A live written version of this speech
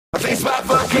It's my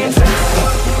fucking time.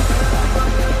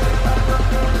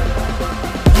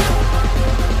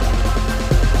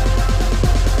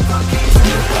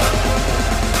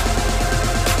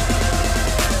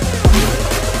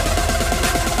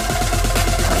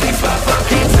 It's my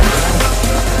fucking time.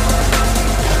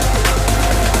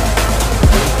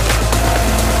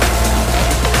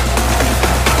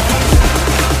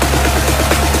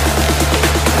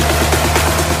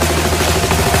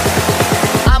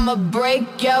 I'ma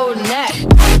break your neck.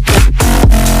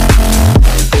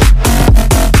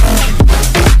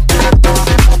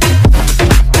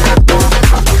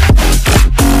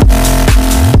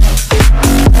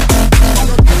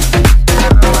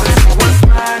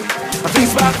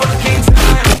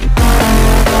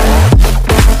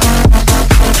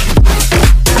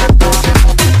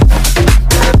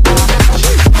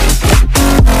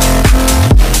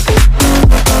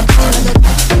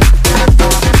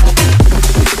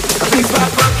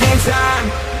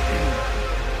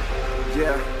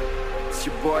 Yeah, it's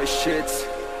your boy Shits.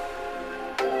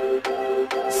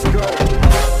 Let's go.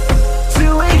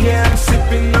 2 AM,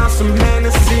 sipping on some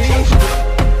Hennessy,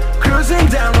 cruising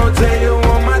down Rodeo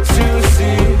on my 2C.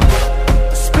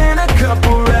 Spent a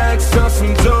couple racks on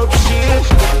some dope shit.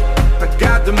 I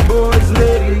got them boys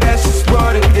lit and that's just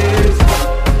what it is.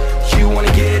 You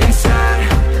wanna get inside,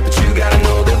 but you gotta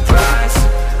know the price.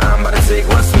 I'm about to take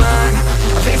what's mine.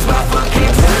 I think it's my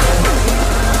fucking time.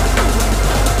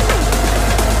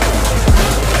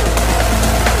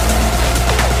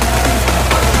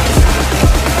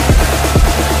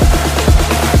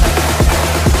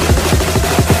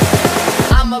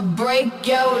 I'ma break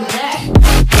your neck.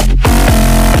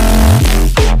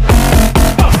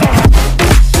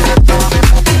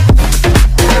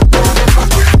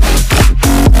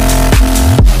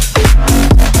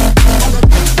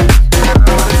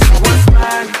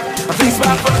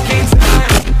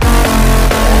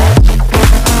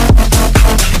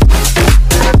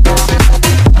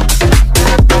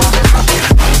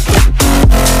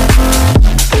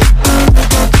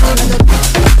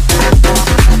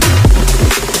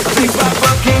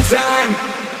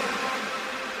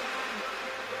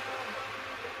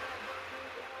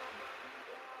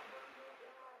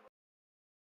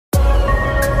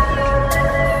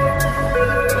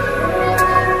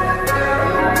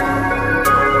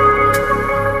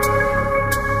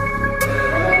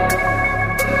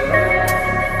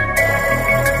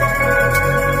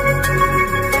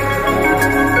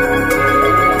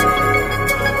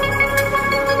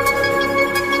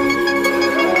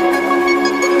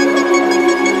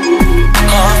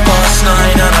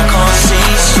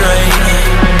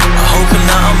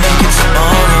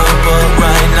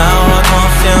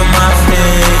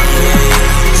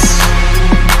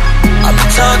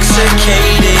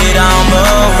 Intoxicated, I'm a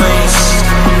waste.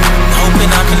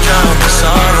 Hoping I can drown my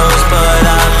sorrows, but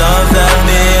I love that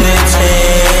bitter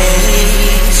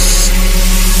taste.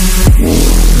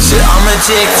 So I'm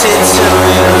addicted to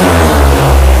you.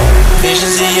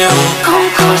 Visions of you. Come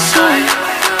closer,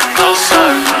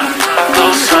 closer,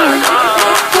 closer,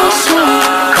 closer.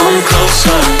 Come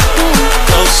closer,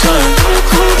 closer,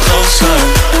 closer,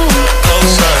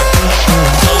 closer,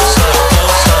 closer.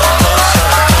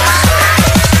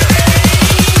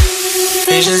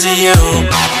 Visions of you.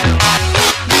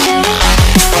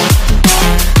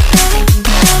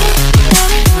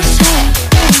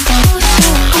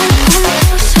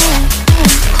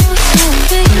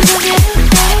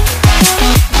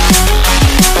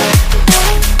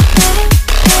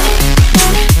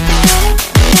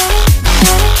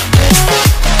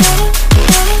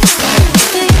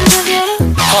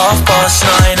 Half past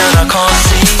 9 and I can't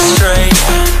see straight.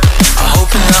 I'm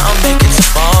hoping that I'll make it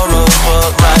tomorrow,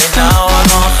 but right now I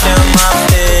can't feel my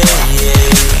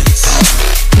face.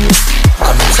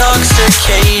 I'm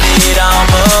intoxicated,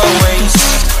 I'm a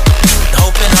waste.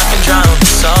 Hoping I can drown the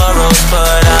sorrows,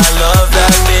 but I love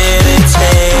that bitter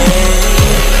taste.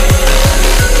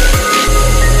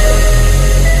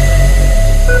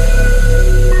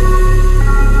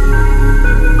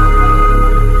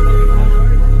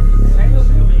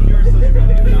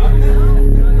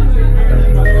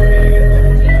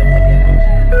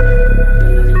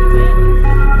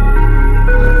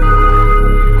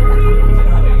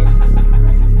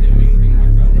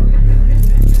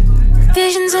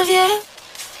 Visions of you.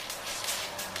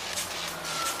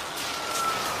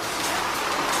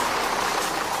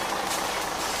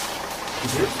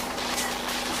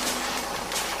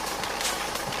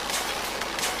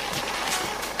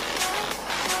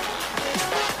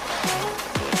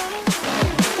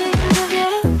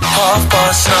 Half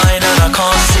past 9 and I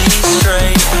can't see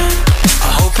straight.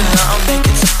 I'm hoping that I'll make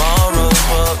it tomorrow,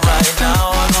 but right now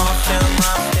I'm on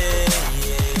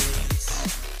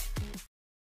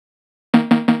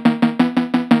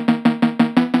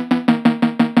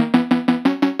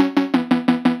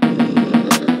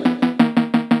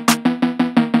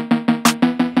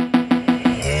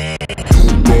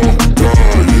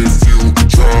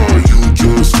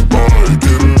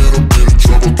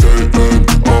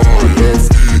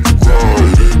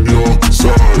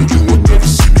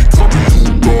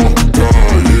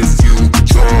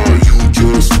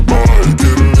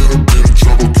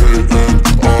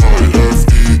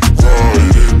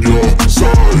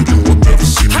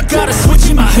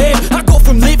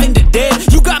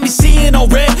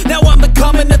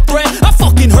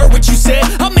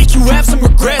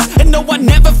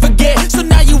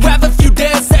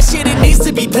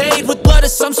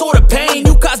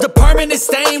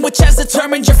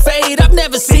determined your fate. I've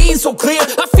never seen so clear.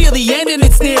 I feel the end and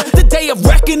it's near. The day of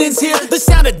reckoning's here. The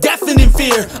sound of deafening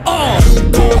fear. You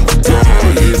gon'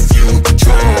 die if you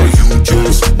try. You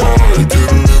just might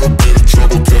get a little bit of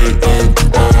trouble.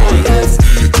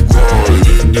 K-N-I-F-E, right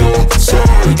in your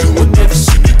side. You will never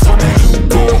see me coming. You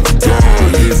gon'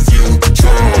 die if you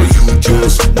try. You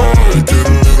just might get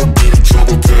a little bit of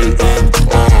trouble.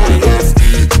 K-N-I-F-E,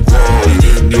 right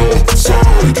in your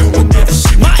side. You will never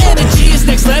see me My coming. energy is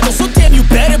next level, so damn you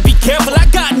better be careful. I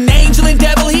got an angel and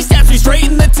devil, he stabs me straight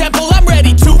in the temple. I'm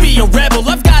ready to be a rebel,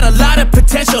 I've got a lot of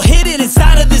potential hidden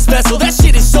inside of this vessel. That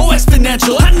shit is so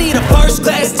exponential. I need a first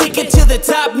class ticket to the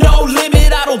top, no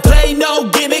limit. I don't play no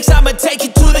gimmicks, I'ma take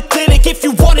you to the clinic. If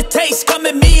you want a taste, come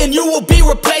at me and you will be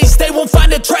replaced. They won't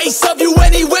find a trace of you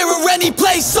anywhere or any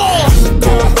place. Oh!